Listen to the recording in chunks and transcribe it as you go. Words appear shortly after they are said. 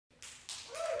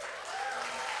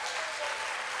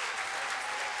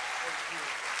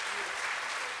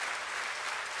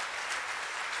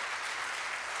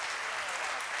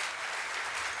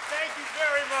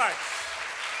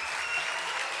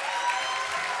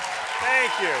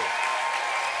Thank you.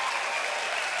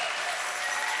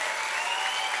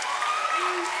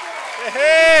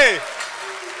 Hey,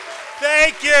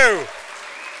 thank you.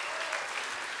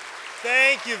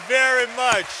 Thank you very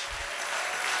much.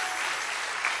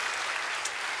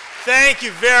 Thank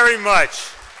you very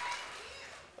much.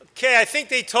 Okay, I think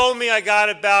they told me I got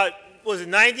about, was it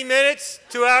 90 minutes?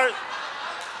 2 hours?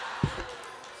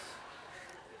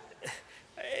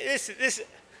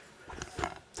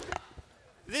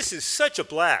 This is such a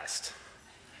blast.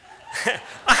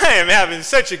 I am having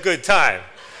such a good time.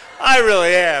 I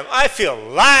really am. I feel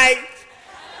light.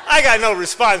 I got no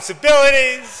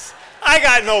responsibilities. I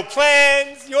got no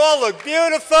plans. You all look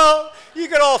beautiful. You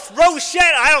can all throw shit.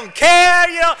 I don't care.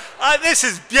 You know, this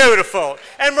is beautiful.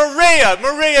 And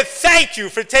Maria, thank you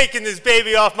for taking this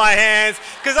baby off my hands,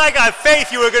 because I got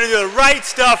faith you were going to do the right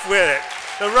stuff with it.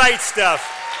 The right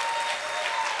stuff.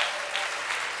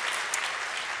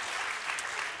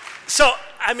 So,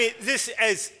 I mean,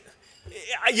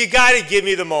 you got to give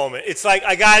me the moment. It's like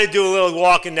I got to do a little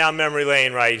walking down memory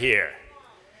lane right here.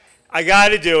 I got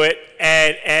to do it,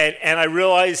 and I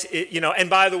realize, you know, and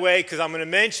by the way, because I'm going to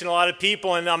mention a lot of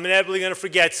people, and I'm inevitably going to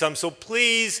forget some, so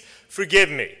please forgive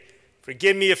me.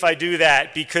 Forgive me if I do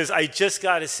that, because I just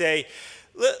got to say,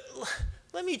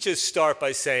 let me just start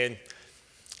by saying,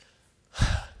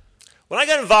 when I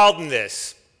got involved in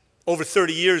this over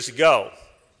 30 years ago,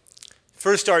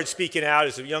 first started speaking out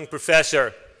as a young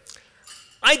professor,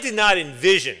 I did not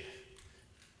envision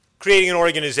creating an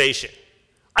organization.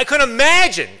 I couldn't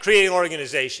imagine creating an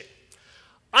organization.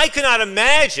 I could not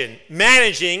imagine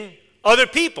managing other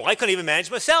people. I couldn't even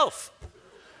manage myself.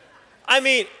 I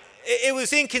mean, it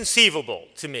was inconceivable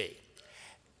to me.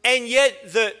 And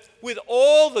yet, with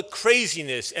all the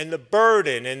craziness and the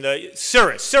burden and the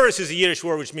surus is a Yiddish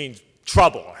word which means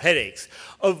trouble or headaches,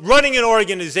 of running an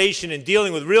organization and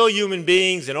dealing with real human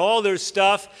beings and all their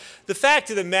stuff, the fact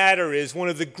of the matter is one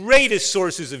of the greatest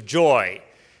sources of joy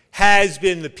has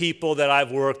been the people that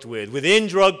I've worked with, within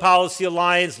Drug Policy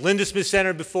Alliance, Linda Smith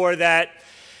Center before that,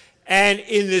 and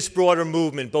in this broader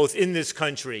movement, both in this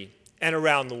country and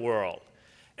around the world.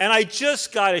 And I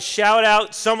just got to shout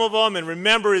out some of them and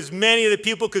remember as many of the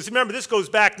people, because remember, this goes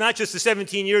back not just to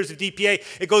 17 years of DPA,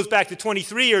 it goes back to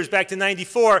 23 years, back to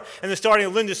 '94, and the starting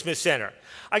of Linda Smith Center.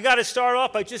 I got to start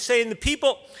off by just saying the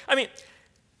people, I mean,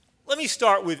 let me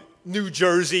start with New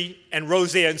Jersey and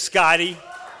Roseanne Scotti.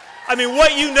 I mean,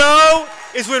 what you know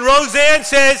is when Roseanne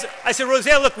says, I said,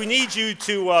 Roseanne, look, we need you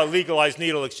to legalize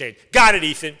needle exchange. Got it,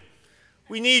 Ethan.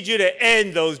 We need you to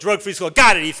end those drug-free schools.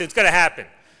 Got it, Ethan. It's going to happen.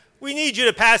 We need you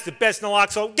to pass the best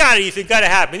naloxone. Got it, Ethan. Got to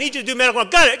happen. We need you to do medical.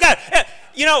 Got it. Got it.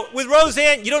 You know, with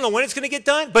Roseanne, you don't know when it's going to get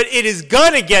done, but it is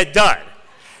going to get done.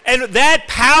 And that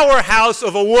powerhouse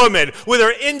of a woman with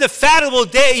her indefatigable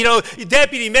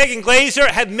Deputy Megan Glazer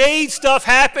had made stuff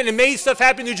happen and made stuff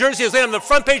happen in New Jersey. It was on the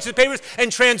front page of the papers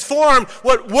and transformed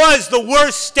what was the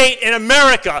worst state in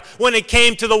America when it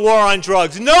came to the war on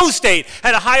drugs. No state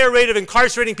had a higher rate of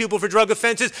incarcerating people for drug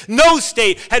offenses. No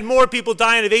state had more people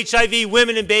dying of HIV,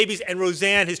 women and babies, and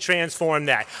Roseanne has transformed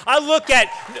that. I look at,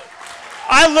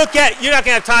 you're not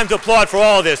going to have time to applaud for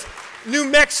all of this. New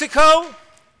Mexico,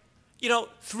 you know,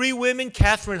 3 women,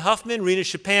 Catherine Huffman, Rena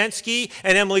Shapansky,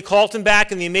 and Emily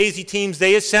Kaltenbach, and the amazing teams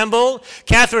they assembled.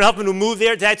 Catherine Huffman, who moved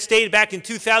there to that state back in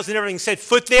 2000, everything set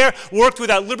foot there, worked with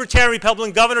our Libertarian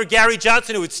Republican Governor Gary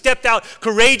Johnson, who had stepped out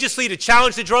courageously to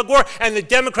challenge the drug war, and the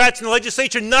Democrats in the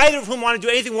legislature, neither of whom wanted to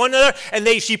do anything one another, and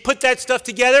she put that stuff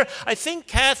together. I think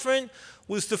Catherine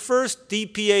was the first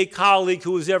DPA colleague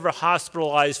who was ever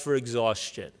hospitalized for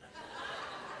exhaustion,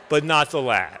 but not the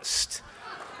last.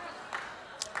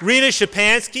 Rena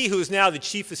Shapansky, who is now the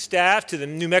chief of staff to the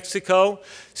New Mexico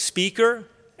speaker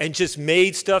and just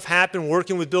made stuff happen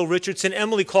working with Bill Richardson.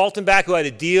 Emily Kaltenbach, who had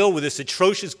to deal with this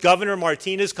atrocious Governor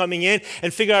Martinez coming in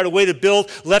and figure out a way to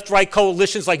build left-right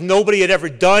coalitions like nobody had ever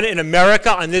done in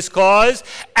America on this cause.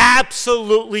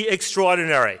 Absolutely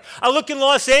extraordinary. I look in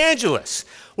Los Angeles,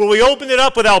 where we opened it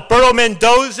up with Alberto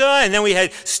Mendoza, and then we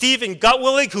had Stephen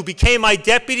Gutwillig, who became my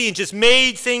deputy and just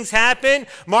made things happen.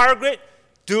 Margaret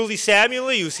Dooley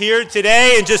Samueli, who's here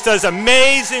today and just does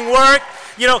amazing work.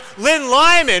 You know, Lynn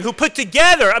Lyman, who put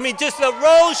together, I mean, just the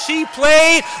role she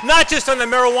played, not just on the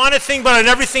marijuana thing, but on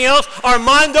everything else.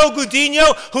 Armando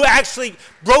Gudino, who actually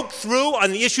broke through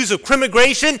on the issues of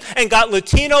crimmigration and got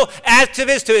Latino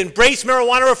activists to embrace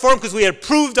marijuana reform because we had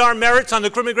proved our merits on the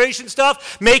crimmigration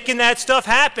stuff, making that stuff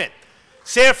happen.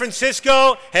 San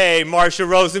Francisco, hey, Marsha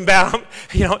Rosenbaum,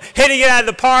 you know, hitting it out of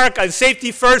the park on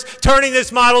safety first, turning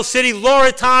this model city.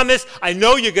 Laura Thomas, I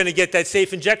know you're going to get that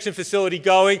safe injection facility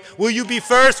going. Will you be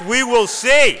first? We will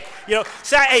see. You know,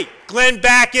 hey, Glenn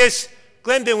Backus,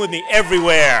 Glenn been with me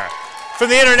everywhere. From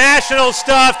the international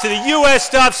stuff to the U.S.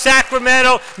 stuff,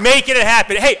 Sacramento, making it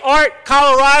happen. Hey, Art,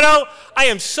 Colorado, I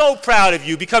am so proud of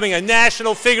you becoming a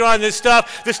national figure on this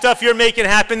stuff, the stuff you're making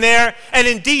happen there. And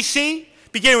in D.C.,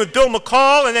 beginning with Bill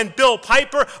McCall and then Bill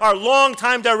Piper, our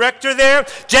longtime director there,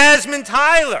 Jasmine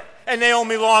Tyler and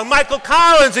Naomi Long, Michael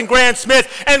Collins and Grant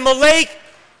Smith, and Malek,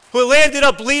 who landed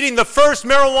up leading the first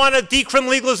marijuana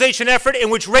decriminalization effort in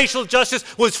which racial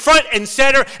justice was front and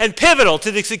center and pivotal to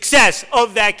the success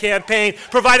of that campaign,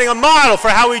 providing a model for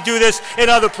how we do this in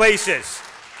other places.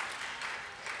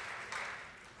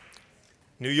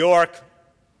 New York,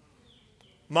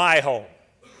 my home,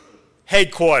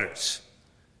 headquarters.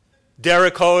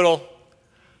 Derek Hodel,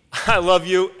 I love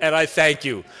you and I thank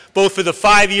you, both for the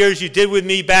 5 years you did with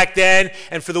me back then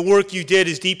and for the work you did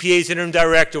as DPA's interim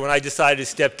director when I decided to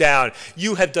step down.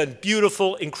 You have done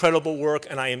beautiful, incredible work,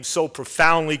 and I am so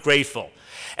profoundly grateful.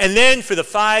 And then for the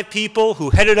 5 people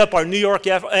who headed up our New York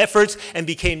efforts and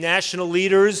became national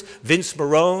leaders, Vince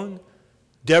Marone,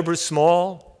 Deborah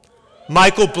Small,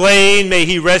 Michael Blaine, may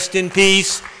he rest in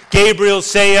peace, Gabriel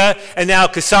Saya, and now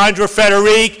Cassandra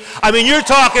Frederique. I mean, you're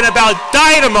talking about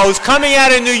dynamos coming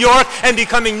out of New York and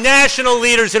becoming national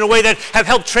leaders in a way that have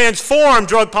helped transform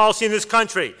drug policy in this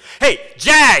country. Hey,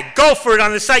 Jag, go for it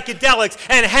on the psychedelics,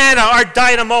 and Hannah, our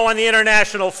dynamo on the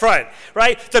international front,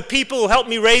 right? The people who helped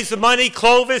me raise the money,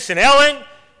 Clovis and Ellen,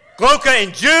 Gloka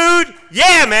and Jude,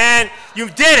 yeah, man, you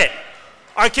did it.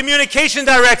 Our communication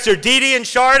director, Dee and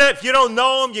Sharda, if you don't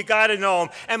know them, you gotta know them.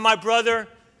 And my brother,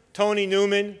 Tony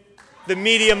Newman, the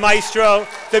media maestro,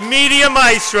 the media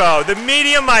maestro, the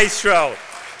media maestro.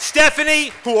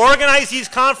 Stephanie, who organized these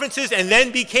conferences and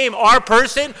then became our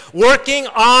person, working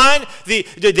on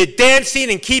the dancing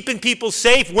and keeping people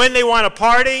safe when they want to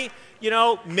party, you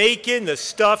know, making the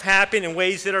stuff happen in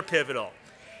ways that are pivotal.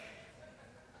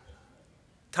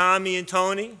 Tommy and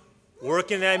Tony,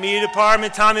 working in that media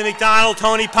department, Tommy McDonald,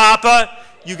 Tony Papa,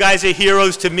 you guys are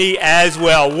heroes to me as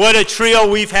well. What a trio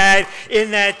we've had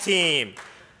in that team.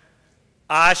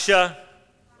 Asha,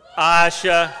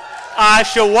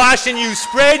 watching you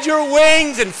spread your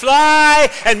wings and fly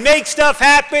and make stuff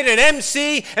happen and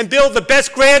MC and build the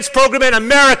best grants program in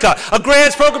America. A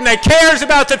grants program that cares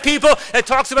about the people, that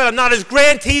talks about them not as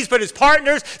grantees but as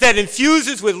partners, that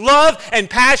infuses with love and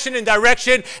passion and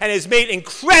direction and has made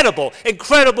incredible,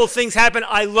 incredible things happen.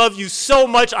 I love you so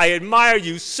much. I admire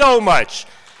you so much.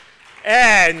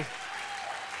 And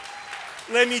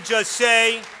let me just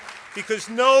say, because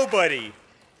nobody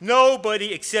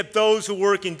except those who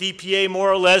work in DPA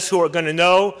more or less who are going to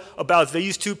know about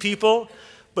these 2 people,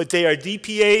 but they are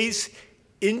DPA's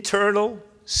internal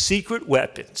secret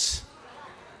weapons.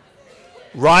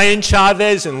 Ryan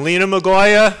Chavez and Lena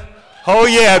Magoya, oh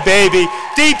yeah, baby.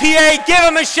 DPA, give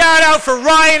them a shout out for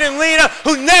Ryan and Lena,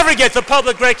 who never get the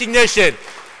public recognition,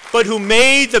 but who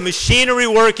made the machinery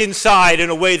work inside in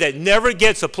a way that never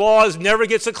gets applause, never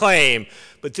gets acclaim.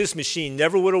 But this machine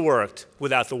never would have worked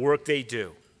without the work they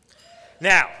do.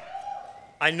 Now,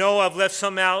 I know I've left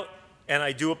some out, and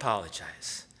I do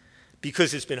apologize,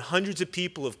 because it's been hundreds of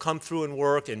people who have come through and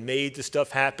worked and made the stuff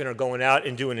happen or going out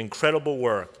and doing incredible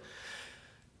work.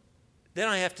 Then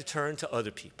I have to turn to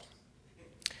other people.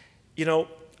 You know,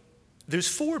 there's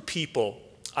 4 people,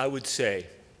 I would say,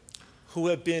 who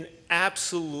have been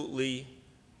absolutely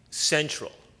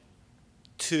central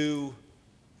to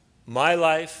my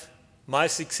life, my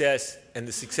success, and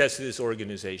the success of this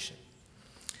organization.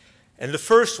 And the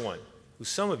first one, who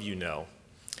some of you know,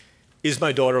 is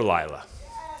my daughter Lila.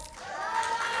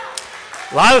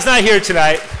 Lila's not here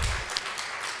tonight,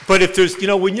 but if there's, you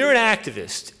know, when you're an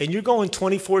activist and you're going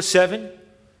 24/7,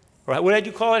 right? What did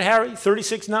you call it, Harry?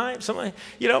 36/9, something like,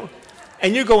 you know,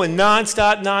 and you're going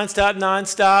nonstop, nonstop,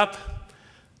 nonstop.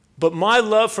 But my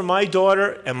love for my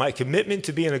daughter and my commitment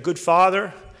to being a good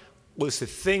father was the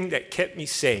thing that kept me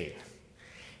sane.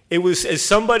 It was as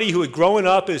somebody who had grown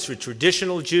up as a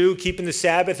traditional Jew, keeping the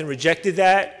Sabbath and rejected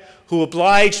that, who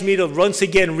obliged me to once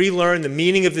again relearn the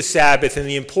meaning of the Sabbath and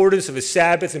the importance of a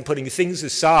Sabbath and putting things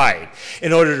aside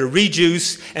in order to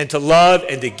rejuice and to love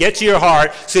and to get to your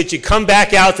heart so that you come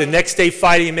back out the next day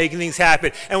fighting and making things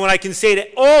happen. And what I can say to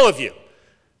all of you,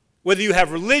 whether you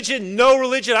have religion, no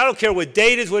religion, I don't care what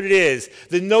day it is, what it is,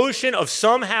 the notion of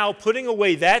somehow putting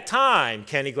away that time,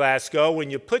 Kenny Glasgow,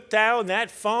 when you put down that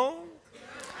phone,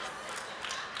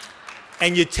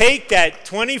 and you take that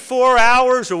 24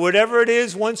 hours or whatever it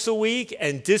is once a week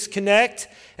and disconnect,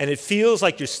 and it feels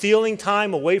like you're stealing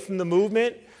time away from the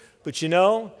movement. But you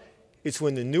know, it's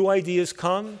when the new ideas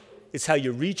come, it's how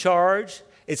you recharge,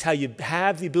 it's how you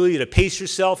have the ability to pace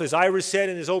yourself. As Ira said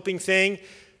in his opening thing,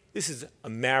 this is a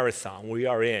marathon we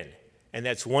are in. And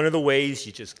that's one of the ways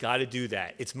you just got to do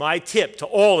that. It's my tip to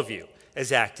all of you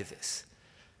as activists.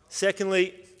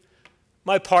 Secondly,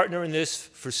 my partner in this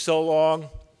for so long,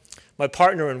 my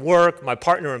partner in work, my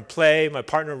partner in play, my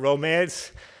partner in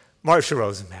romance, Marsha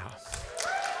Rosenbaum.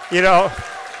 You know,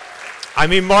 I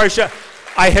mean, Marsha,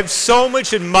 I have so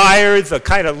much admired the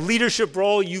kind of leadership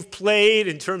role you've played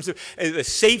in terms of the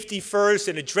safety first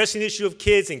and addressing the issue of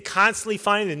kids and constantly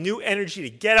finding the new energy to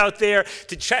get out there,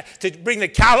 to bring the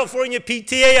California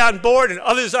PTA on board and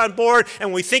others on board, and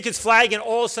when we think it's flagging,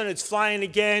 all of a sudden it's flying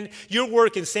again. Your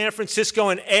work in San Francisco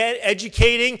and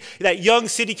educating that young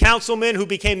city councilman who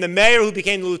became the mayor, who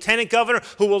became the lieutenant governor,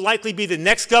 who will likely be the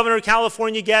next governor of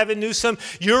California, Gavin Newsom,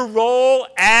 your role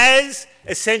as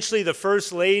essentially the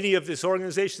first lady of this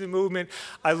organization and movement.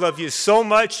 I love you so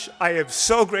much. I am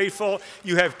so grateful.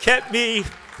 You have kept me.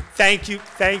 Thank you,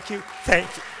 thank you, thank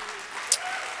you.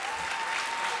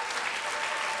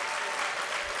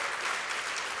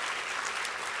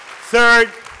 Third,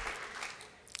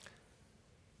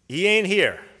 he ain't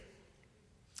here,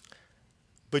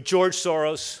 but George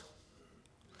Soros.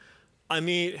 I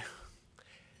mean,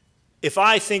 if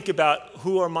I think about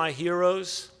who are my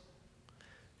heroes,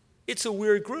 it's a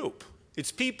weird group.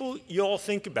 It's people you all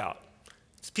think about.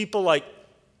 It's people like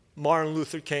Martin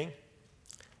Luther King.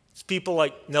 It's people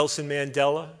like Nelson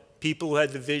Mandela, people who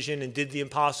had the vision and did the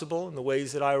impossible in the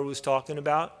ways that Ira was talking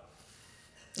about.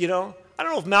 You know, I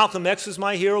don't know if Malcolm X was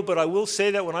my hero, but I will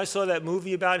say that when I saw that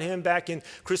movie about him back in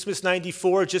Christmas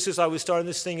 '94, just as I was starting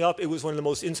this thing up, it was one of the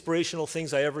most inspirational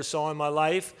things I ever saw in my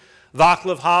life.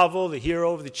 Václav Havel, the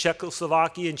hero of the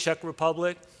Czechoslovakia and Czech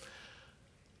Republic.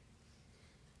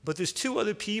 But there's two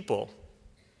other people.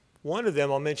 One of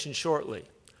them I'll mention shortly.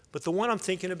 But the one I'm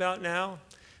thinking about now,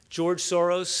 George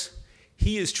Soros,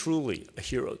 he is truly a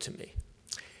hero to me.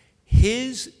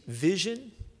 His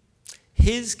vision,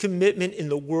 his commitment in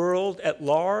the world at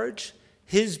large,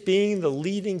 his being the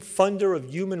leading funder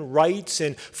of human rights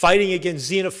and fighting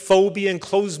against xenophobia and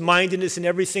closed-mindedness and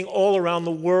everything all around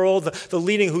the world, the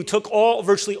leading who took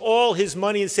virtually all his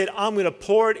money and said, I'm going to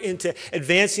pour it into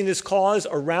advancing this cause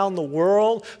around the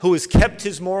world, who has kept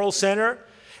his moral center.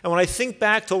 And when I think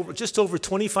back to just over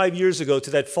 25 years ago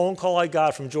to that phone call I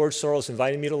got from George Soros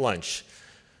inviting me to lunch,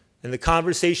 and the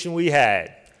conversation we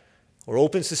had, where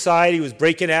open society was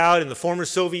breaking out and the former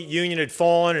Soviet Union had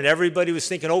fallen and everybody was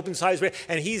thinking open society,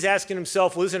 and he's asking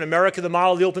himself, well, isn't America the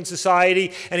model of the open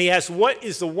society? And he asked, what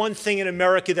is the one thing in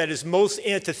America that is most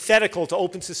antithetical to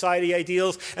open society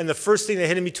ideals? And the first thing that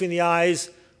hit him between the eyes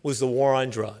was the war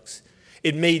on drugs.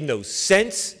 It made no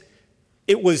sense.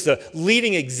 It was the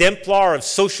leading exemplar of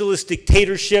socialist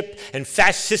dictatorship and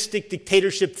fascistic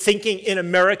dictatorship thinking in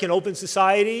American open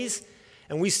societies.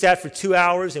 And we sat for 2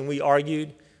 hours and we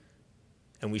argued.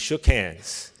 And we shook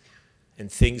hands,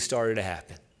 and things started to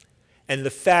happen. And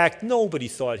the fact, nobody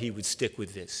thought he would stick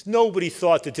with this. Nobody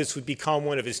thought that this would become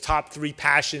one of his top 3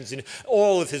 passions in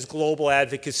all of his global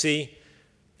advocacy.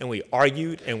 And we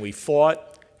argued, and we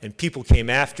fought, and people came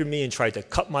after me and tried to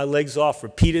cut my legs off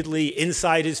repeatedly,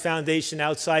 inside his foundation,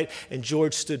 outside, and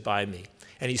George stood by me.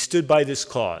 And he stood by this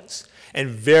cause. And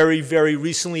very, very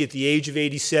recently, at the age of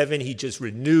 87, he just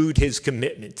renewed his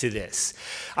commitment to this.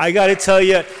 I got to tell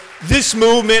you, this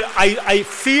movement, I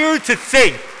fear to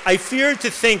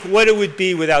think what it would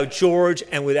be without George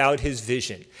and without his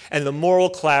vision and the moral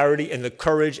clarity and the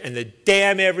courage and the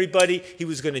damn everybody, he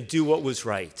was going to do what was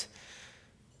right.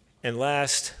 And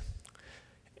last,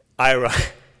 Ira,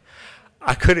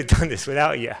 I could have done this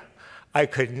without you. I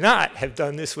could not have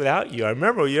done this without you. I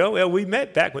remember, we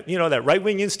met back when, that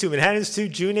Right-Wing Institute, Manhattan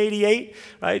Institute, June '88,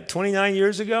 right, 29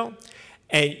 years ago.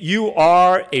 And you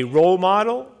are a role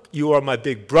model. You are my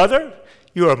big brother.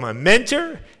 You are my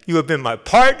mentor. You have been my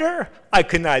partner. I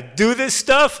could not do this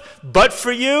stuff but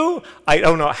for you. I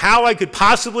don't know how I could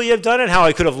possibly have done it, how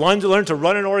I could have learned to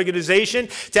run an organization.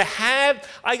 I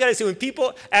got to say, when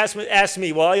people ask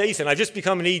me, well, Ethan, I've just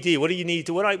become an ED. What do you need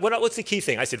to, what's the key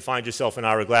thing? I said, find yourself an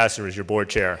Ira Glasser as your board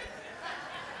chair.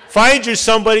 Find you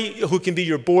somebody who can be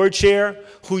your board chair,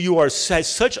 who you has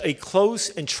such a close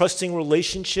and trusting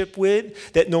relationship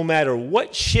with that no matter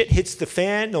what shit hits the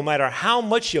fan, no matter how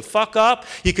much you fuck up,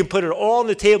 you can put it all on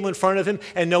the table in front of him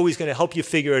and know he's going to help you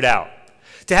figure it out.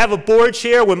 To have a board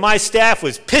chair when my staff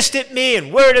was pissed at me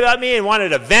and worried about me and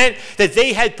wanted a vent, that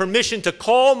they had permission to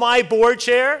call my board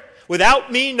chair without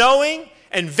me knowing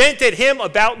and vent at him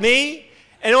about me,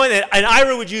 and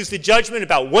Ira would use the judgment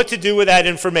about what to do with that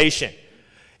information.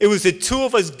 It was the two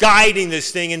of us guiding this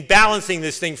thing and balancing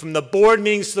this thing from the board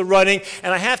meetings to the running.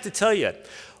 And I have to tell you,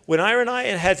 when Ira and I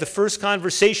had the first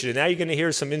conversation, and now you're going to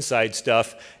hear some inside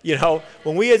stuff,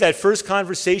 when we had that first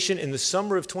conversation in the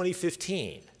summer of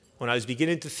 2015, when I was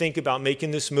beginning to think about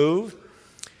making this move.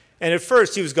 And at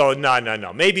first he was going,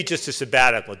 no, maybe just a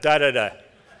sabbatical, da-da-da.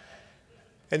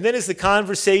 And then as the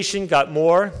conversation got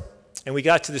more, and we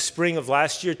got to the spring of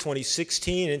last year,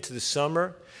 2016, into the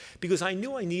summer, because I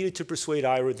knew I needed to persuade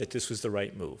Ira that this was the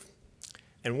right move.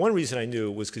 And one reason I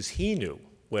knew was because he knew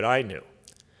what I knew,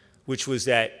 which was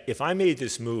that if I made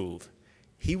this move,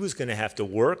 he was going to have to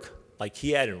work like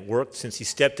he hadn't worked since he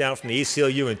stepped down from the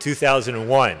ACLU in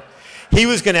 2001. He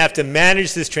was going to have to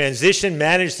manage this transition,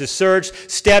 manage the search,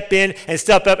 step in and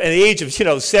step up at the age of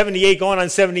 78 going on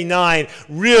 79,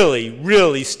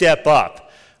 really step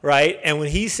up, right? And when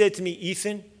he said to me,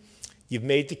 Ethan, you've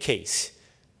made the case.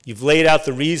 You've laid out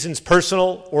the reasons,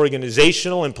 personal,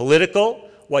 organizational, and political,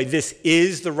 why this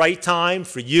is the right time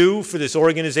for you, for this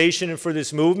organization, and for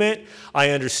this movement.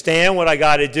 I understand what I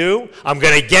got to do. I'm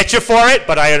going to get you for it,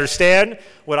 but I understand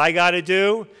what I got to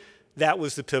do. That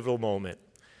was the pivotal moment.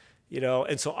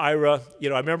 And so Ira, I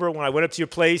remember when I went up to your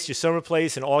place, your summer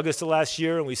place, in August of last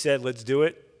year, and we said, let's do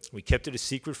it. We kept it a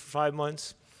secret for 5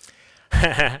 months.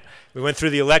 We went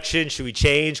through the election. Should we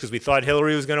change? Because we thought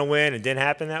Hillary was going to win. It didn't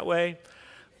happen that way.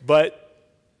 But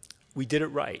we did it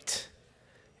right.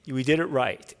 We did it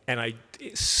right. And I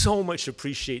so much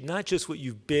appreciate not just what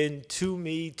you've been to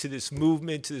me, to this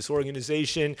movement, to this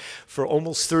organization for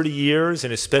almost 30 years,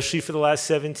 and especially for the last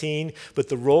 17, but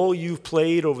the role you've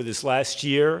played over this last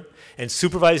year and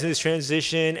supervising this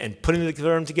transition and putting the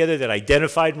firm together that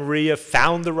identified Maria,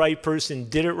 found the right person,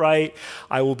 did it right.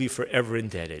 I will be forever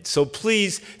indebted. So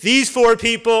please, these 4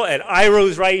 people, and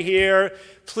Iro's right here,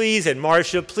 please, and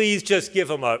Marcia, please just give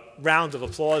them a round of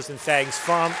applause and thanks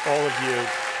from all of you.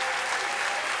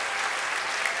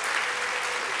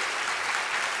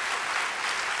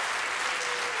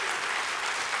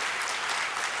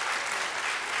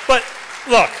 But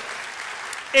look,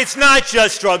 it's not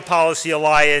just Drug Policy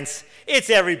Alliance, it's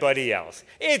everybody else.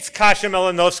 It's Kasia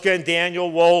Melanovska and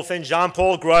Daniel Wolf and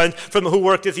Jean-Paul Grund who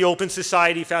worked at the Open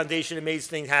Society Foundation and made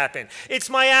things happen. It's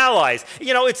my allies.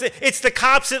 It's the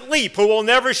cops at LEAP who will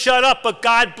never shut up, but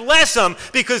God bless them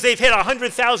because they've hit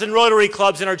 100,000 Rotary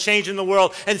clubs and are changing the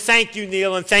world. And thank you,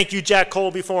 Neil, and thank you, Jack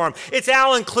Colby, for them. It's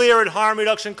Alan Clear at Harm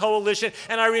Reduction Coalition,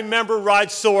 and I remember Rod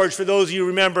Sorge, for those of you who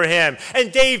remember him,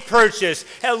 and Dave Purchase,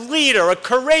 a leader, a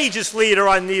courageous leader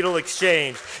on needle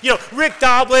exchange. Rick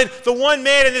Doblin, the one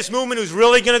man in this movement who's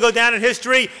really going to go down in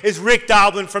history is Rick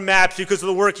Doblin from MAPS because of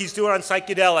the work he's doing on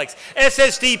psychedelics.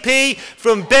 SSDP,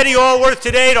 from Betty Allworth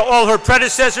today to all her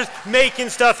predecessors, making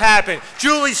stuff happen.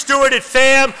 Julie Stewart at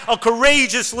FAM, a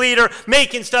courageous leader,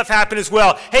 making stuff happen as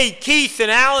well. Hey, Keith and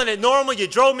Alan at Normal, you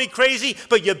drove me crazy,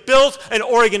 but you built an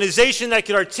organization that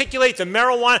could articulate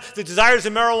the desires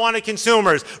of marijuana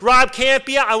consumers. Rob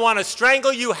Campia, I want to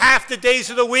strangle you half the days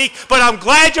of the week, but I'm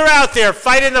glad you're out there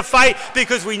fighting the fight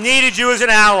because we needed you as an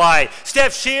ally.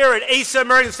 Steph Shear at ASA,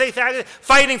 American State Faculty,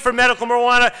 fighting for medical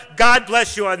marijuana. God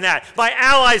bless you on that. My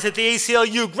allies at the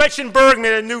ACLU, Gretchen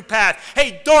Bergman at New Path.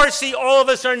 Hey, Dorsey, all of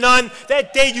us are none.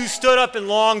 That day you stood up in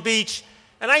Long Beach,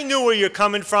 and I knew where you're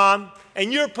coming from,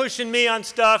 and you're pushing me on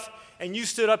stuff, and you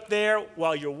stood up there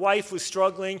while your wife was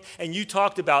struggling, and you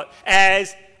talked about,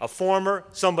 as a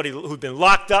somebody who'd been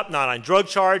locked up, not on drug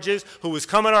charges, who was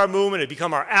coming to our movement, had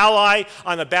become our ally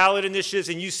on the ballot initiatives,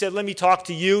 and you said, let me talk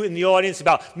to you in the audience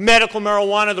about medical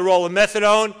marijuana, the role of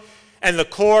methadone, and the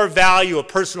core value of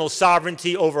personal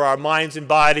sovereignty over our minds and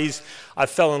bodies. I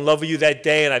fell in love with you that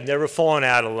day, and I've never fallen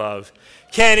out of love.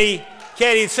 Kenny,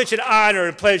 it's such an honor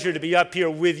and pleasure to be up here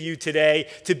with you today.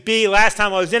 Last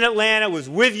time I was in Atlanta, was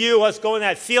with you, us going to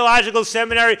that theological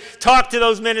seminary, talk to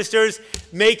those ministers,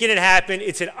 making it happen.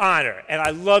 It's an honor. And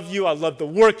I love you. I love the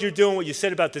work you're doing. What you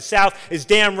said about the South is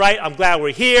damn right. I'm glad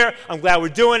we're here. I'm glad we're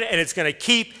doing it. And it's going to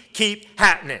keep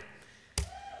happening.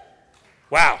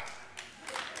 Wow.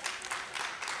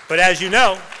 But as you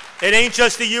know, it ain't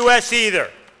just the U.S.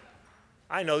 either.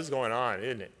 I know this is going on,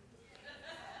 isn't it?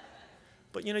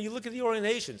 But you look at the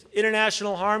organizations,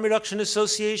 International Harm Reduction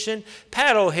Association,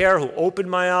 Pat O'Hare, who opened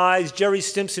my eyes, Jerry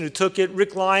Stimson, who took it,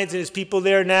 Rick Lyons and his people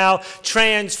there now,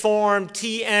 Transform,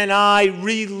 TNI,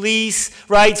 Release,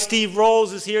 right? Steve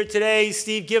Rolls is here today.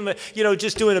 Steve, give him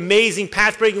just doing amazing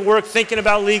path-breaking work, thinking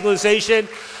about legalization.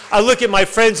 I look at my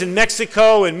friends in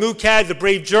Mexico and MUCAD, the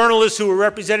brave journalists who were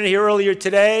represented here earlier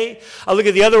today. I look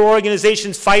at the other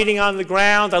organizations fighting on the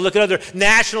ground. I look at other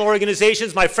national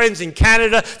organizations, my friends in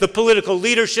Canada, the political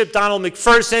leadership, Donald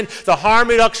McPherson, the harm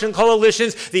reduction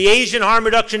coalitions, the Asian Harm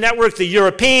Reduction Network, the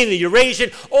European, the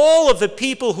Eurasian, all of the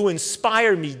people who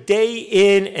inspire me day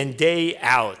in and day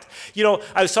out.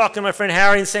 I was talking to my friend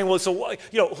Harry and saying, well, so,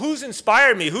 who's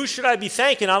inspired me? Who should I be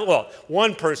thanking? Well,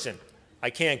 one person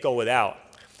I can't go without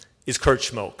is Kurt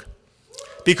Schmoke.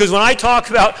 Because when I talk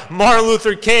about Martin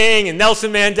Luther King and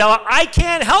Nelson Mandela, I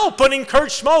can't help putting Kurt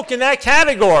Schmoke in that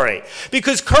category.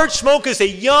 Because Kurt Schmoke is a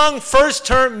young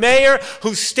first-term mayor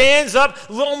who stands up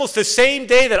almost the same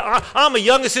day that I'm a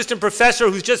young assistant professor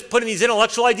who's just putting these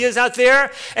intellectual ideas out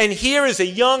there. And here is a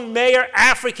young mayor,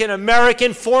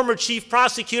 African-American, former chief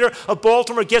prosecutor of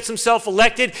Baltimore, gets himself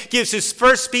elected, gives his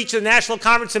first speech to the National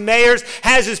Conference of Mayors,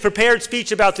 has his prepared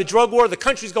speech about the drug war. The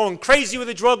country's going crazy with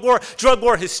the drug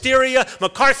war hysteria,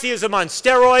 McCarthyism on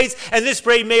steroids, and this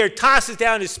brave mayor tosses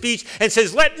down his speech and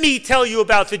says, let me tell you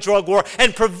about the drug war,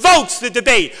 and provokes the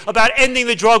debate about ending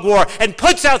the drug war, and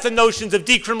puts out the notions of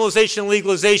decriminalization and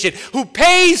legalization, who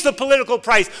pays the political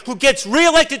price, who gets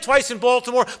reelected twice in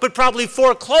Baltimore, but probably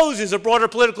forecloses a broader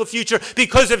political future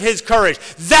because of his courage.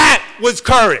 That was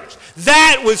courage.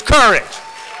 That was courage.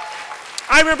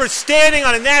 I remember standing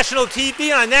on a national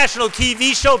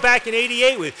TV show back in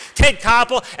 '88 with Ted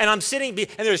Koppel, and I'm sitting,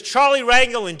 and there's Charlie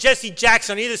Rangel and Jesse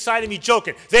Jackson on either side of me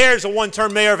joking. There's a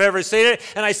one-term mayor if I've ever seen it.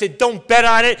 And I said, don't bet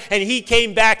on it. And he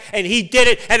came back, and he did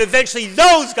it. And eventually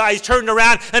those guys turned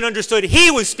around and understood he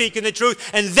was speaking the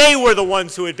truth, and they were the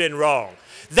ones who had been wrong.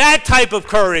 That type of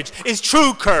courage is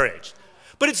true courage.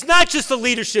 But it's not just the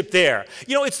leadership there.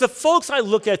 You know, it's the folks I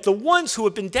look at, the ones who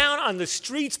have been down on the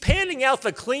streets, panning out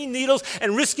the clean needles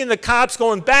and risking the cops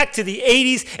going back to the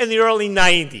 80s and the early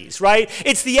 90s, right?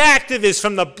 It's the activists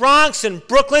from the Bronx and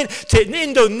Brooklyn to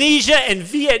Indonesia and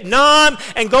Vietnam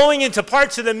and going into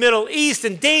parts of the Middle East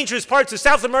and dangerous parts of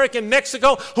South America and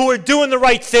Mexico who are doing the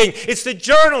right thing. It's the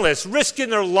journalists risking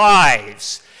their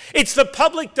lives. It's the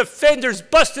public defenders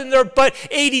busting their butt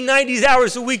 80, 90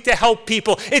 hours a week to help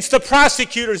people. It's the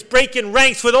prosecutors breaking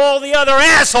ranks with all the other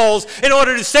assholes in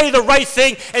order to say the right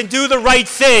thing and do the right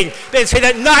thing. And say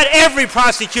that not every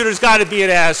prosecutor's got to be an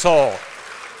asshole.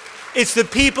 It's the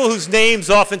people whose names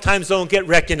oftentimes don't get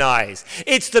recognized.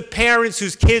 It's the parents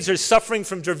whose kids are suffering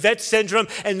from Dravet syndrome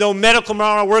and no medical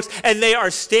marijuana works, and they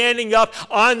are standing up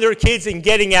on their kids and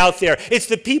getting out there. It's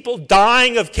the people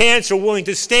dying of cancer willing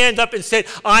to stand up and say,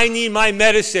 I need my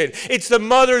medicine. It's the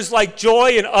mothers like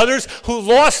Joy and others who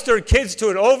lost their kids to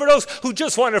an overdose, who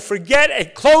just want to forget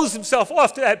and close themselves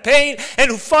off to that pain, and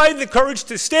who find the courage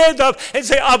to stand up and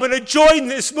say, I'm going to join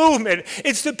this movement.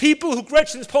 It's the people who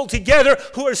Gretchen's pulled together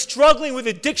who are struggling with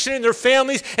addiction in their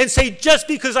families and say, just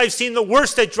because I've seen the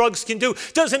worst that drugs can do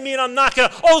doesn't mean I'm not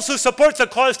going to also support the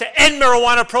cause to end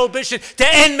marijuana prohibition, to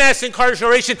end mass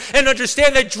incarceration, and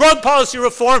understand that drug policy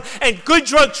reform and good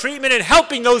drug treatment and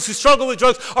helping those who struggle with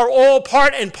drugs are all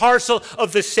part and parcel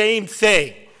of the same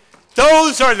thing.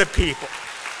 Those are the people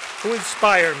who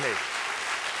inspire me.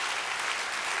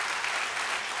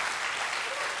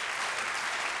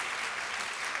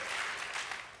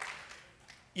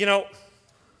 You know,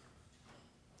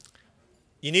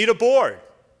 you need a board.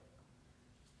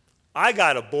 I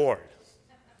got a board.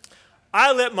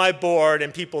 I let my board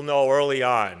and people know early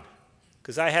on,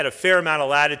 because I had a fair amount of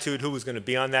latitude who was going to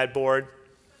be on that board.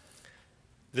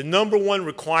 The #1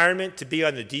 requirement to be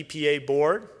on the DPA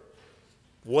board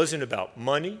wasn't about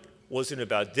money, wasn't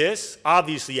about this.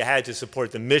 Obviously, you had to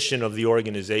support the mission of the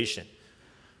organization.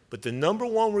 But the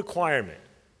 #1 requirement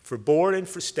for board and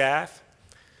for staff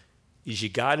is you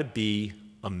got to be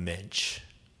a mensch.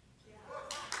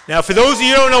 Now, for those of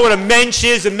you who don't know what a mensch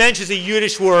is a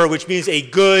Yiddish word which means a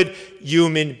good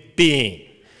human being.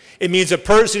 It means a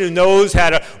person who knows how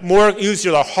to use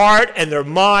their heart and their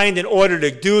mind in order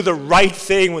to do the right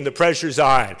thing when the pressure's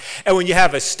on. And when you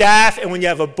have a staff and when you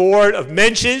have a board of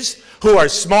mensches who are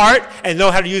smart and know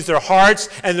how to use their hearts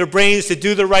and their brains to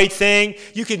do the right thing,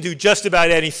 you can do just about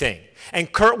anything. And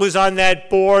Kurt was on that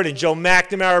board, and Joe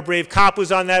McNamara, a brave cop,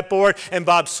 was on that board, and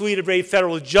Bob Sweet, a brave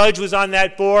federal judge, was on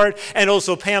that board, and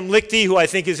also Pam Lichty, who I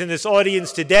think is in this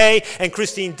audience today, and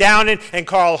Christine Downen, and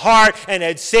Carl Hart, and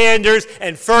Ed Sanders,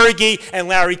 and Fergie, and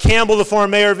Larry Campbell, the former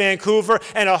mayor of Vancouver,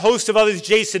 and a host of others,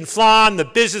 Jason Flom, the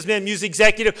businessman, music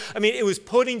executive. I mean, it was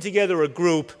putting together a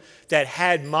group that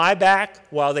had my back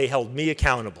while they held me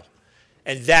accountable.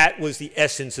 And that was the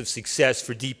essence of success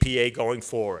for DPA going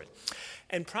forward.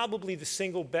 And probably the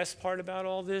single best part about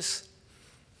all this,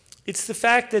 it's the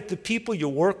fact that the people you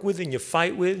work with and you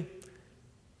fight with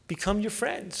become your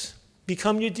friends,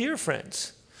 become your dear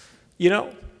friends. You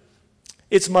know,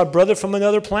 it's my brother from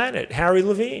another planet, Harry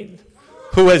Levine,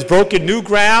 who has broken new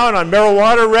ground on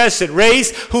marijuana arrests and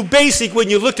race, who basically, when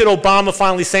you looked at Obama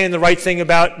finally saying the right thing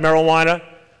about marijuana,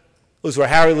 those were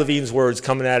Harry Levine's words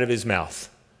coming out of his mouth.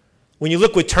 When you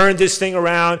look what turned this thing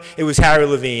around, it was Harry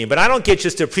Levine. But I don't get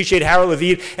just to appreciate Harry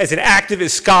Levine as an activist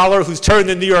scholar who's turned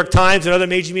the New York Times and other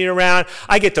major media around.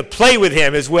 I get to play with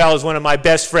him as well as one of my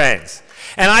best friends.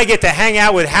 and I get to hang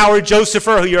out with Howard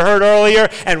Josepher, who you heard earlier,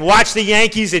 and watch the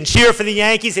Yankees and cheer for the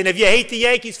Yankees. And if you hate the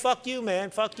Yankees, fuck you,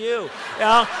 man. Fuck you. You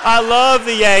know, I love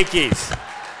the Yankees. They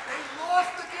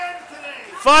lost again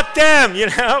today. Fuck them, you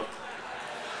know.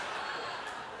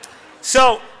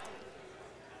 So,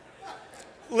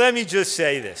 let me just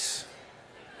say this.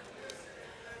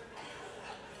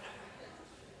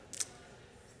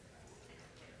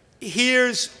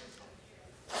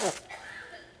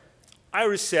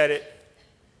 Iris said it.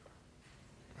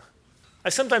 I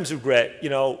sometimes regret, you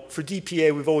know, for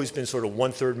DPA, we've always been sort of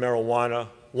 1/3 marijuana,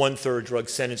 1/3 drug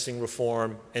sentencing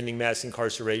reform, ending mass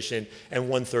incarceration, and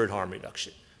 1/3 harm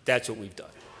reduction. That's what we've done.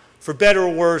 For better or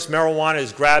worse, marijuana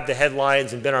has grabbed the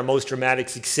headlines and been our most dramatic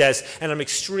success, and I'm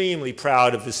extremely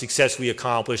proud of the success we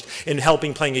accomplished in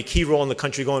playing a key role in the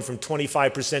country, going from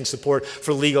 25% support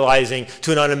for legalizing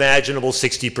to an unimaginable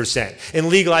 60%. In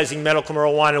legalizing medical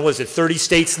marijuana, was it 30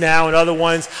 states now and other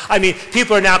ones? I mean,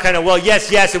 people are now kind of, well, yes,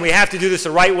 yes, and we have to do this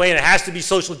the right way, and it has to be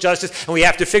social justice, and we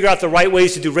have to figure out the right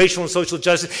ways to do racial and social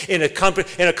justice in a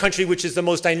country which is the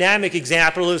most dynamic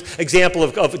example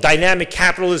of dynamic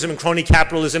capitalism and crony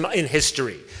capitalism in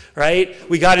history, right?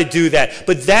 We got to do that.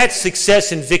 But that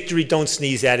success and victory, don't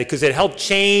sneeze at it, because it helped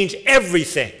change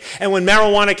everything. And when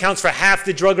marijuana accounts for half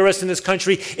the drug arrests in this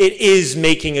country, it is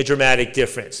making a dramatic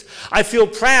difference. I feel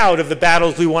proud of the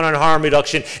battles we won on harm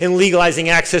reduction in legalizing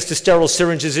access to sterile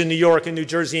syringes in New York and New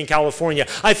Jersey and California.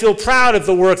 I feel proud of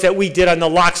the work that we did on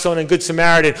naloxone and Good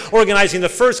Samaritan, organizing the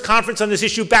first conference on this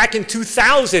issue back in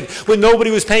 2000 when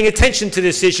nobody was paying attention to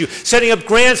this issue, setting up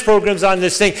grants programs on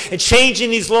this thing, and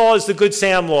changing these laws, the Good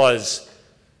Sam laws.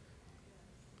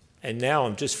 And now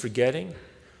I'm just forgetting.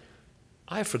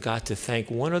 I forgot to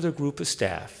thank one other group of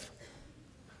staff.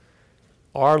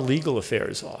 Our legal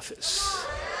affairs office.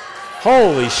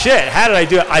 Holy shit, how did I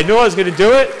do it? I knew I was going to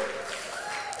do it.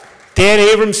 Dan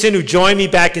Abramson, who joined me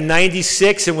back in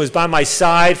 '96 and was by my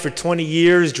side for 20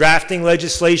 years, drafting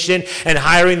legislation and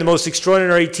hiring the most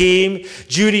extraordinary team.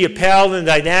 Judy Appel and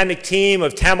the dynamic team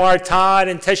of Tamar Todd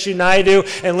and Teshu Naidu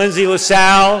and Lindsay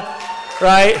LaSalle,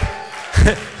 right?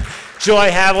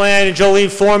 Joy Haviland and Jolene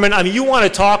Foreman. I mean, you want to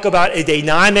talk about a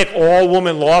dynamic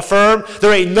all-woman law firm?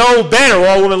 There ain't no better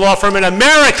all-woman law firm in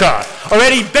America, or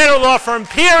any better law firm,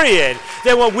 period,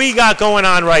 than what we got going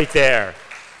on right there.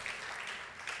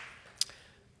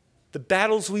 The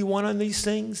battles we won on these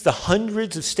things, the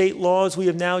hundreds of state laws we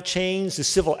have now changed, the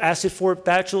civil asset forfeit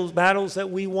battles that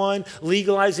we won,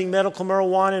 legalizing medical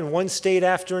marijuana in one state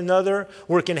after another,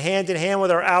 working hand in hand with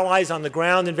our allies on the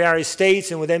ground in various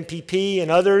states and with MPP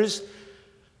and others.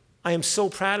 I am so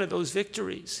proud of those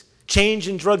victories. Change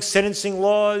in drug sentencing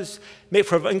laws,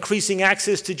 increasing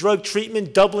access to drug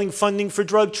treatment, doubling funding for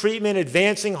drug treatment,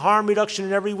 advancing harm reduction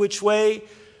in every which way,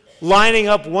 lining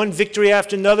up one victory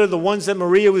after another, the ones that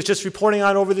Maria was just reporting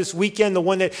on over this weekend, the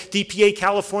one that DPA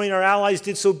California and our allies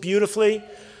did so beautifully.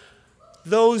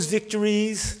 Those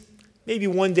victories, maybe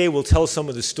one day we'll tell some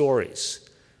of the stories,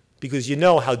 because you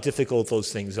know how difficult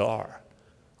those things are.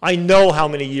 I know how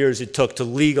many years it took to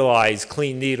legalize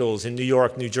clean needles in New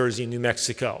York, New Jersey, and New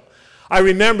Mexico. I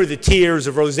remember the tears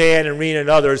of Roseanne and Rena and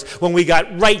others when we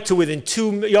got right to within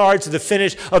 2 yards of the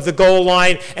finish of the goal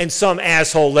line, and some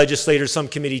asshole legislator, some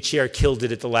committee chair killed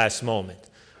it at the last moment.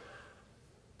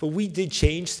 But we did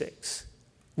change things.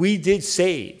 We did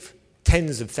save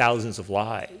tens of thousands of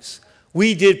lives.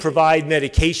 We did provide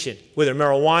medication, whether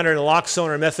marijuana or naloxone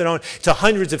or methadone, to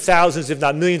hundreds of thousands, if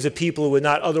not millions of people who would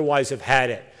not otherwise have had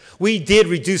it. We did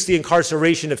reduce the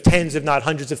incarceration of tens, if not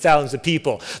hundreds of thousands of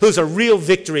people. Those are real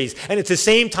victories. And at the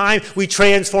same time, we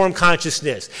transform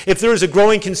consciousness. If there is a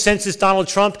growing consensus Donald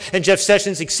Trump and Jeff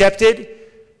Sessions accepted,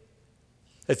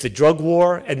 that the drug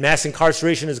war and mass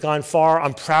incarceration has gone far,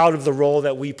 I'm proud of the role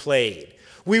that we played.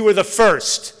 We were the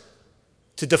first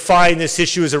to define this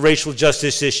issue as a racial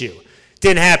justice issue.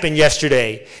 Didn't happen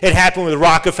yesterday. It happened with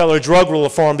Rockefeller drug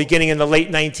reform beginning in the late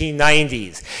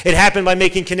 1990s. It happened by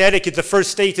making Connecticut the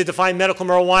first state to define medical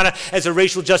marijuana as a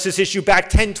racial justice issue back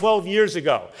 10, 12 years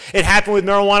ago. It happened with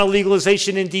marijuana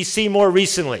legalization in DC more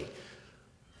recently.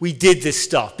 We did this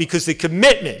stuff because the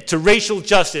commitment to racial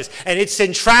justice and its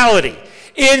centrality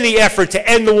in the effort to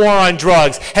end the war on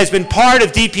drugs has been part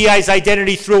of DPI's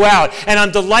identity throughout. And I'm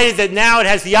delighted that now it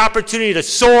has the opportunity to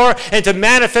soar and to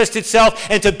manifest itself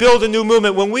and to build a new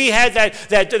movement. When we had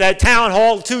that town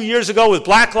hall 2 years ago with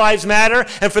Black Lives Matter,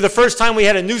 and for the first time we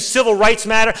had a new civil rights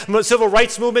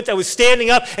movement that was standing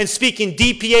up and speaking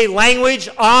DPA language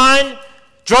on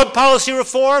drug policy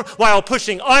reform while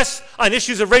pushing us on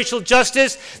issues of racial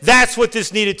justice, that's what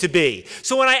this needed to be.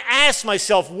 So when I ask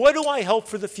myself, what do I hope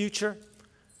for the future?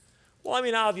 Well, I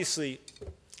mean, obviously,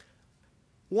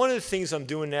 one of the things I'm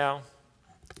doing now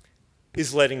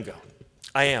is letting go.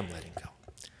 I am letting go.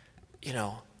 You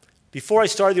know, before I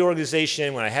started the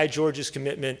organization, when I had George's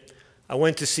commitment, I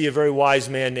went to see a very wise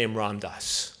man named Ram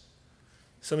Dass.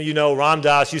 Some of you know Ram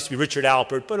Dass used to be Richard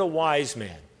Alpert, but a wise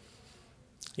man.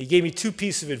 He gave me two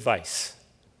pieces of advice.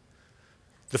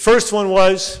 The first one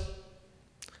was,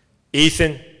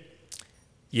 Ethan,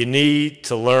 you need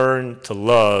to learn to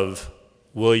love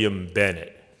William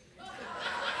Bennett.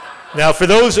 Now, for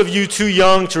those of you too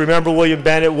young to remember William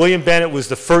Bennett was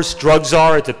the first drug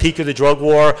czar at the peak of the drug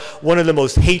war, one of the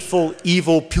most hateful,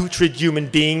 evil, putrid human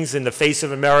beings in the face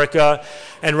of America.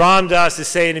 And Ram Dass is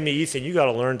saying to me, Ethan, you got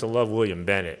to learn to love William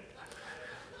Bennett.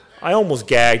 I almost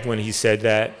gagged when he said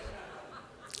that.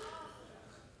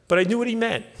 But I knew what he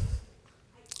meant,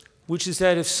 which is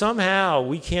that if somehow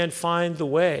we can't find the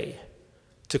way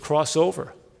to cross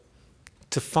over,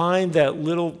 to find that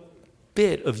little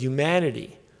bit of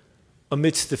humanity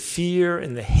amidst the fear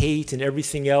and the hate and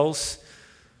everything else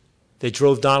that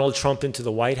drove Donald Trump into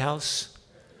the White House,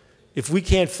 if we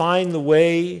can't find the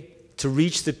way to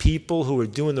reach the people who are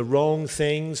doing the wrong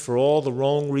things for all the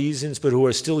wrong reasons, but who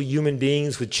are still human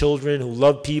beings with children who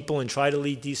love people and try to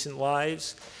lead decent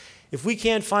lives, if we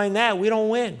can't find that, we don't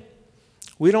win.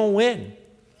 We don't win.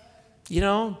 You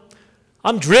know,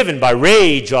 I'm driven by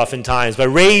rage oftentimes, by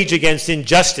rage against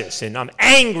injustice, and I'm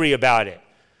angry about it.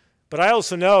 But I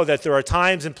also know that there are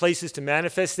times and places to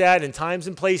manifest that, and times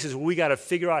and places where we got to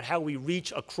figure out how we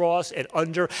reach across and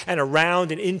under and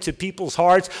around and into people's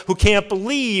hearts who can't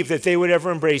believe that they would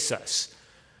ever embrace us.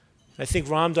 I think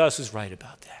Ram Dass was right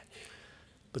about that.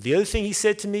 But the other thing he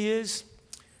said to me is,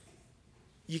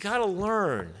 you got to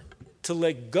learn to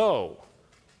let go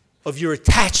of your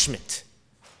attachment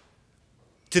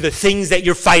to the things that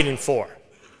you're fighting for.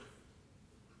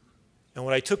 And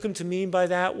what I took him to mean by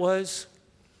that was,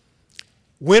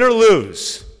 win or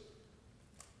lose,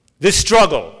 this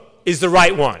struggle is the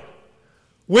right one.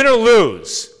 Win or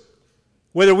lose,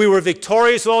 whether we were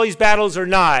victorious in all these battles or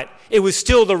not, it was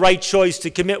still the right choice to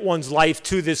commit one's life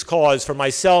to this cause for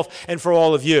myself and for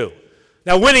all of you.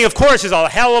 Now, winning, of course, is a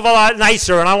hell of a lot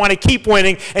nicer, and I want to keep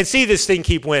winning and see this thing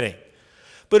keep winning.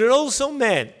 But it also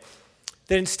meant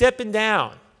that in stepping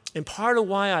down, and part of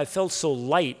why I felt so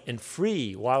light and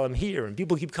free while I'm here, and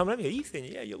people keep coming up to me, Ethan,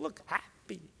 yeah, you look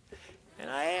happy. And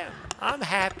I am. I'm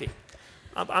happy.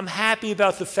 I'm happy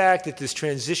about the fact that this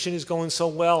transition is going so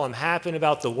well. I'm happy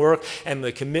about the work and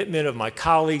the commitment of my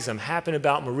colleagues. I'm happy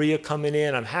about Maria coming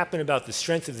in. I'm happy about the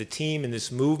strength of the team in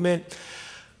this movement.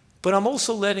 But I'm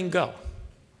also letting go.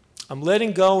 I'm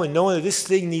letting go and knowing that this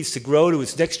thing needs to grow to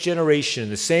its next generation. In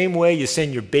the same way you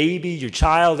send your baby, your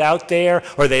child out there,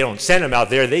 or they don't send them out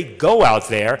there, they go out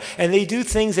there, and they do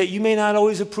things that you may not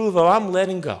always approve of. I'm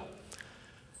letting go.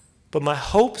 But my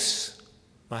hopes,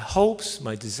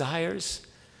 my desires,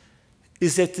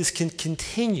 is that this can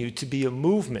continue to be a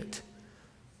movement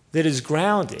that is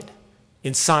grounded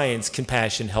in science,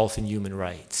 compassion, health, and human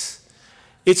rights.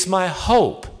 It's my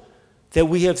hope that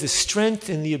we have the strength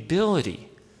and the ability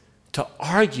to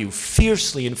argue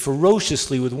fiercely and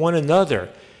ferociously with one another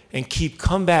and keep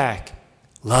come back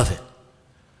loving.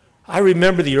 I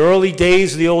remember the early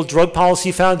days of the old Drug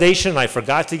Policy Foundation, and I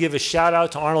forgot to give a shout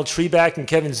out to Arnold Treback and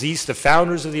Kevin Zeese, the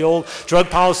founders of the old Drug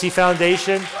Policy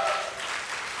Foundation.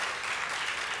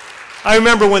 I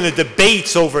remember when the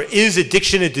debates over is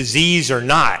addiction a disease or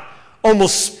not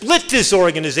almost split this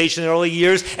organization in the early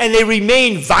years, and they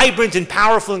remain vibrant and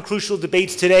powerful and crucial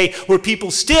debates today where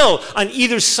people still on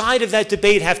either side of that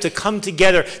debate have to come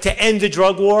together to end the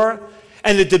drug war.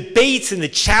 And the debates and the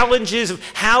challenges of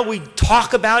how we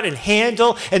talk about and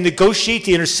handle and negotiate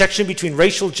the intersection between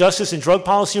racial justice and drug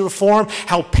policy reform,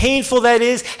 how painful that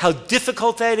is, how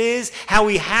difficult that is, how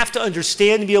we have to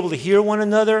understand and be able to hear one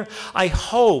another. I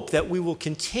hope that we will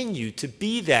continue to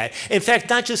be that. In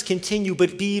fact, not just continue,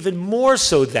 but be even more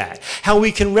so that. How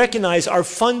we can recognize our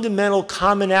fundamental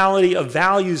commonality of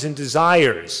values and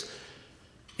desires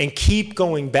and keep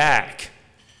going back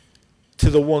to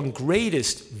the one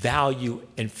greatest value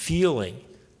and feeling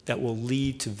that will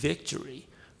lead to victory,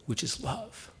 which is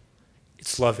love.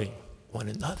 It's loving one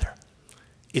another.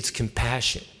 It's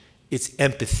compassion. It's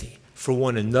empathy for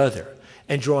one another,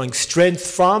 and drawing strength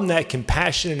from that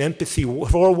compassion and empathy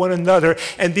for one another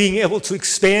and being able to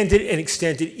expand it and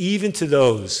extend it even to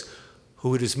those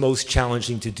who it is most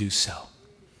challenging to do so.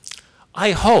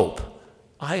 I hope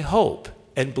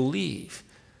and believe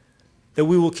that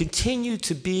we will continue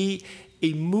to be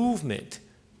a movement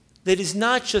that is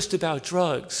not just about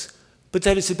drugs, but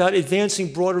that is about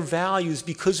advancing broader values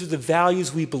because of the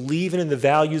values we believe in and the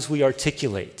values we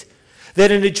articulate.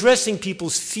 That in addressing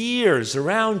people's fears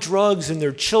around drugs and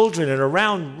their children and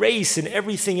around race and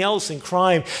everything else in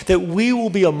crime, that we will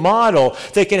be a model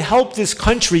that can help this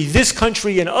country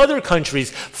and other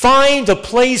countries find a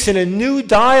place in a new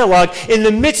dialogue in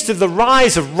the midst of the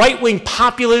rise of right-wing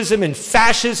populism and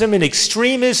fascism and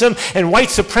extremism and white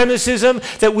supremacism,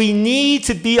 that we need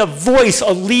to be a voice,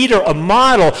 a leader, a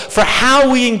model for how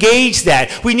we engage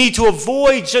that. We need to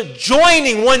avoid just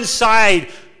joining one side,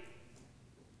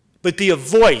 but be a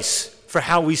voice for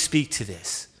how we speak to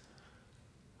this.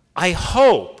 I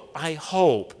hope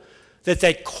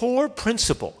that core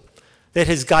principle that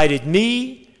has guided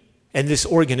me and this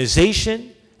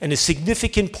organization and a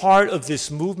significant part of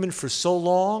this movement for so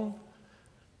long,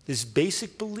 this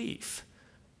basic belief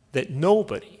that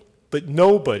nobody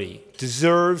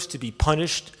deserves to be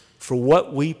punished for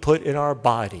what we put in our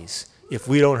bodies if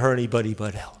we don't hurt anybody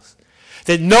but else.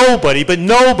 That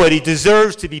nobody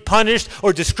deserves to be punished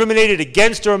or discriminated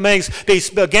against or amongst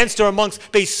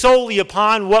based solely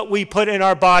upon what we put in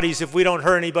our bodies if we don't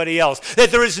hurt anybody else. That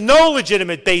there is no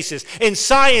legitimate basis in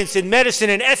science, in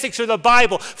medicine, in ethics, or the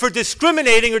Bible for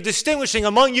discriminating or distinguishing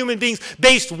among human beings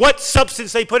based what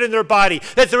substance they put in their body.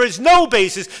 That there is no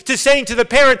basis to saying to the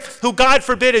parent who, God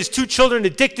forbid, has 2 children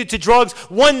addicted to drugs,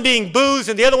 one being booze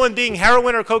and the other one being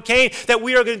heroin or cocaine, that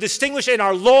we are going to distinguish in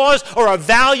our laws or our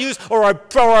values or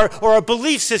our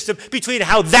belief system between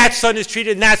how that son is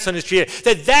treated and that son is treated.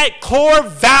 That core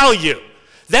value,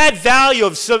 that value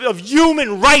of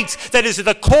human rights that is at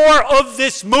the core of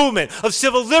this movement, of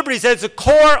civil liberties that is the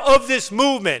core of this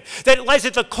movement, that lies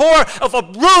at the core of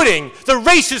uprooting the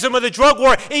racism of the drug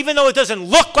war, even though it doesn't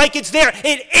look like it's there,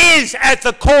 it is at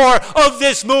the core of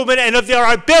this movement and of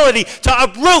our ability to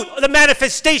uproot the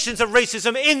manifestations of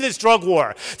racism in this drug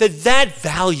war. That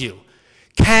value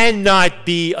cannot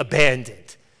be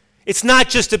abandoned. It's not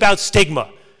just about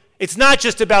stigma. It's not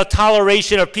just about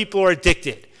toleration of people who are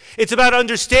addicted. It's about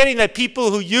understanding that people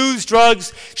who use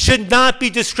drugs should not be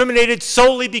discriminated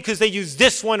solely because they use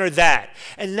this one or that.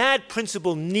 And that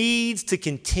principle needs to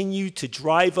continue to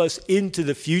drive us into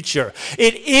the future.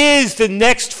 It is the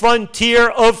next frontier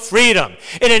of freedom.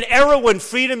 In an era when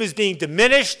freedom is being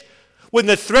diminished, when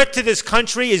the threat to this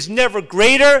country is never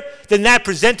greater than that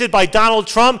presented by Donald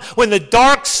Trump, when the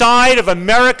dark side of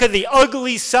America, the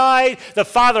ugly side, the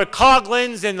Father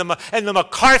Coughlin's and the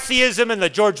McCarthyism and the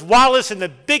George Wallace and the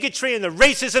bigotry and the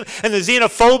racism and the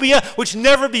xenophobia, which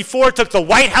never before took the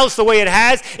White House the way it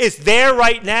has, is there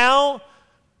right now,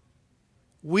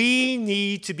 we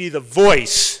need to be the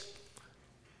voice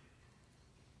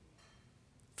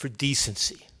for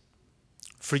decency,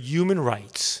 for human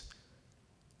rights,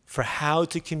 for how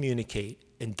to communicate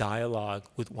and dialogue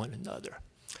with one another.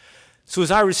 So as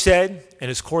Ira said,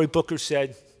 and as Cory Booker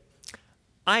said,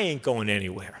 I ain't going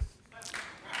anywhere.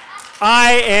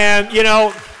 I am,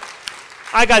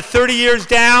 I got 30 years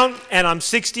down, and I'm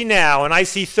 60 now, and I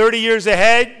see 30 years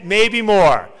ahead, maybe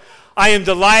more. I am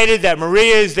delighted that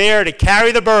Maria is there to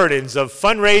carry the burdens of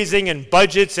fundraising and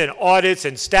budgets and audits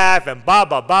and staff and ba.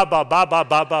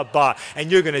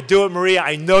 And you're going to do it, Maria.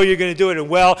 I know you're going to do it, and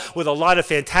well, with a lot of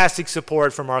fantastic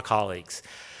support from our colleagues.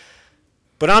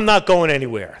 But I'm not going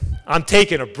anywhere. I'm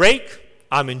taking a break.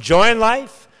 I'm enjoying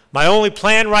life. My only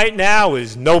plan right now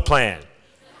is no plan.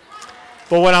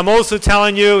 But what I'm also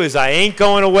telling you is I ain't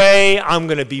going away. I'm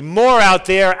going to be more out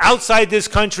there, outside this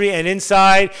country and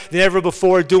inside than ever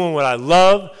before, doing what I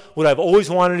love, what I've always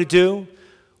wanted to do,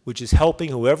 which is helping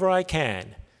whoever I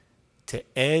can to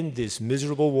end this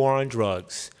miserable war on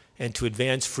drugs and to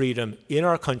advance freedom in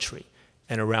our country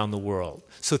and around the world.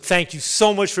 So thank you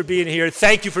so much for being here.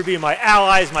 Thank you for being my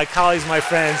allies, my colleagues, my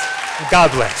friends, and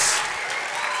God bless.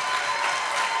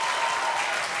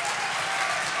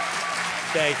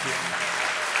 Thank you.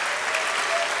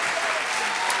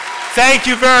 Thank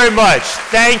you very much.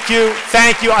 Thank you.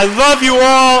 Thank you. I love you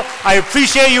all. I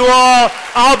appreciate you all.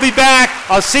 I'll be back.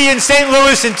 I'll see you in St.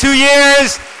 Louis in 2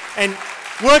 years, and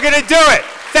we're going to do it.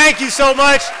 Thank you so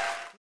much.